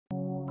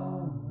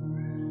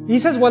He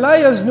says, وَلَا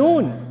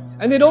يَزْنُونَ,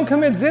 and they don't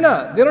commit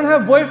zina. They don't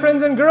have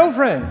boyfriends and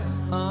girlfriends.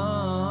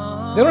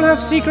 They don't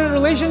have secret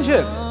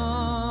relationships.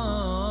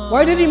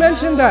 Why did he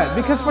mention that?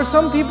 Because for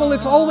some people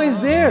it's always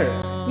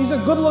there. He's a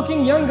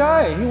good-looking young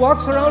guy. He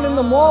walks around in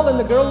the mall and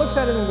the girl looks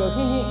at him and goes,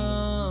 hee hee.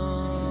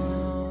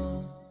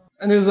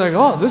 And he's like,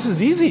 oh, this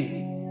is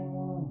easy.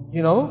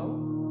 You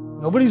know,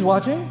 nobody's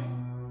watching.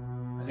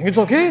 I think it's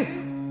okay.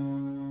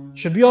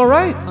 Should be all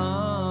right.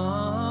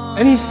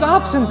 And he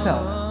stops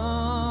himself.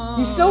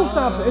 He still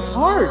stops it. It's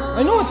hard.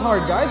 I know it's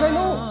hard, guys. I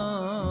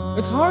know.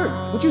 It's hard.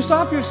 But you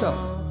stop yourself.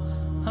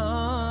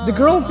 The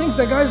girl thinks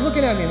that guy's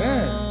looking at me,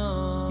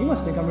 man. He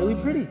must think I'm really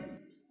pretty.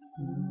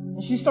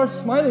 And she starts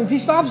smiling. She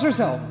stops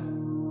herself.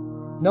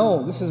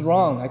 No, this is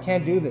wrong. I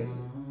can't do this.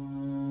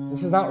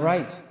 This is not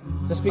right.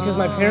 Just because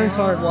my parents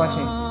aren't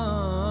watching,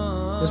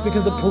 just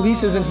because the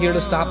police isn't here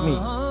to stop me,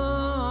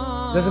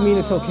 doesn't mean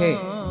it's okay.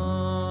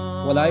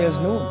 وَلَا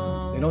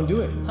يَزْنُونَ. They don't do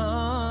it.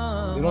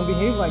 They don't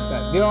behave like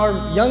that. There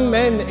are young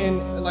men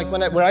in, like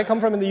where I come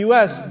from in the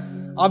US,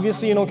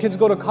 obviously, you know, kids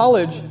go to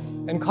college,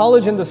 and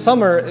college in the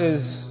summer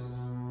is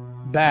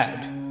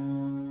bad.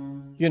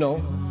 You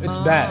know, it's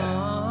bad.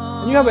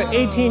 And you have an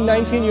 18,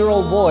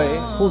 19-year-old boy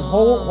whose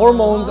whole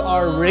hormones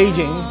are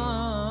raging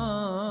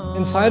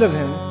inside of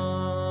him.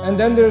 And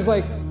then there's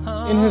like,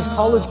 in his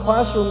college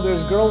classroom,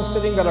 there's girls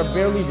sitting that are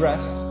barely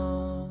dressed.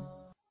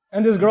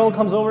 And this girl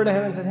comes over to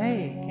him and says,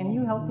 hey, can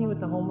you help me with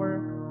the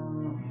homework?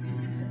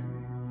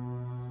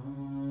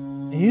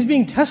 He's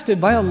being tested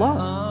by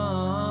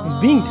Allah. He's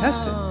being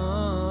tested.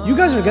 You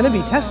guys are going to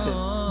be tested.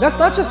 That's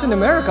not just in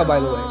America, by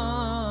the way.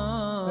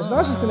 It's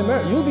not just in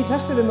America. You'll be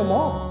tested in the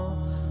mall.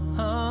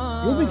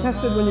 You'll be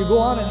tested when you go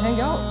out and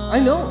hang out. I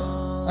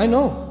know. I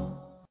know.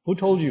 Who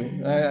told you?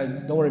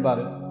 Don't worry about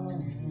it.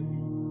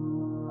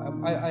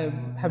 I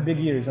have big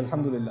ears,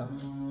 alhamdulillah.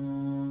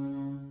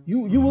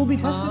 You will be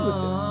tested with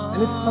this.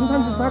 And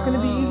sometimes it's not going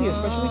to be easy,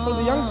 especially for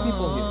the young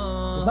people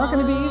here. It's not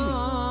going to be easy.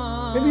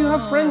 Maybe you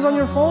have friends on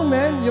your phone,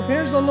 man. Your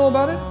parents don't know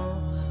about it.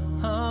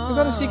 You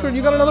got a secret.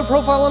 You got another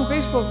profile on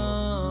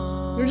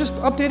Facebook. You're just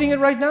updating it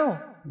right now.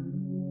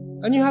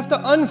 And you have to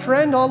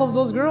unfriend all of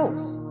those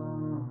girls.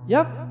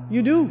 Yep,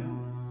 you do.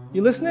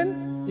 You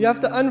listening? You have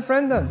to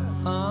unfriend them.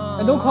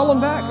 And don't call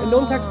them back. And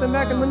don't text them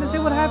back. And when they say,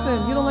 what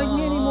happened? You don't like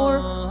me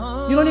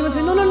anymore. You don't even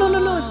say, no, no, no, no,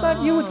 no. It's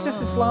not you. It's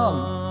just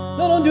Islam.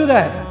 No, don't do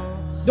that.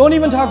 Don't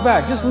even talk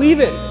back. Just leave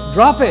it.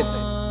 Drop it.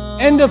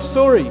 End of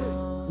story.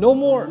 No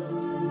more.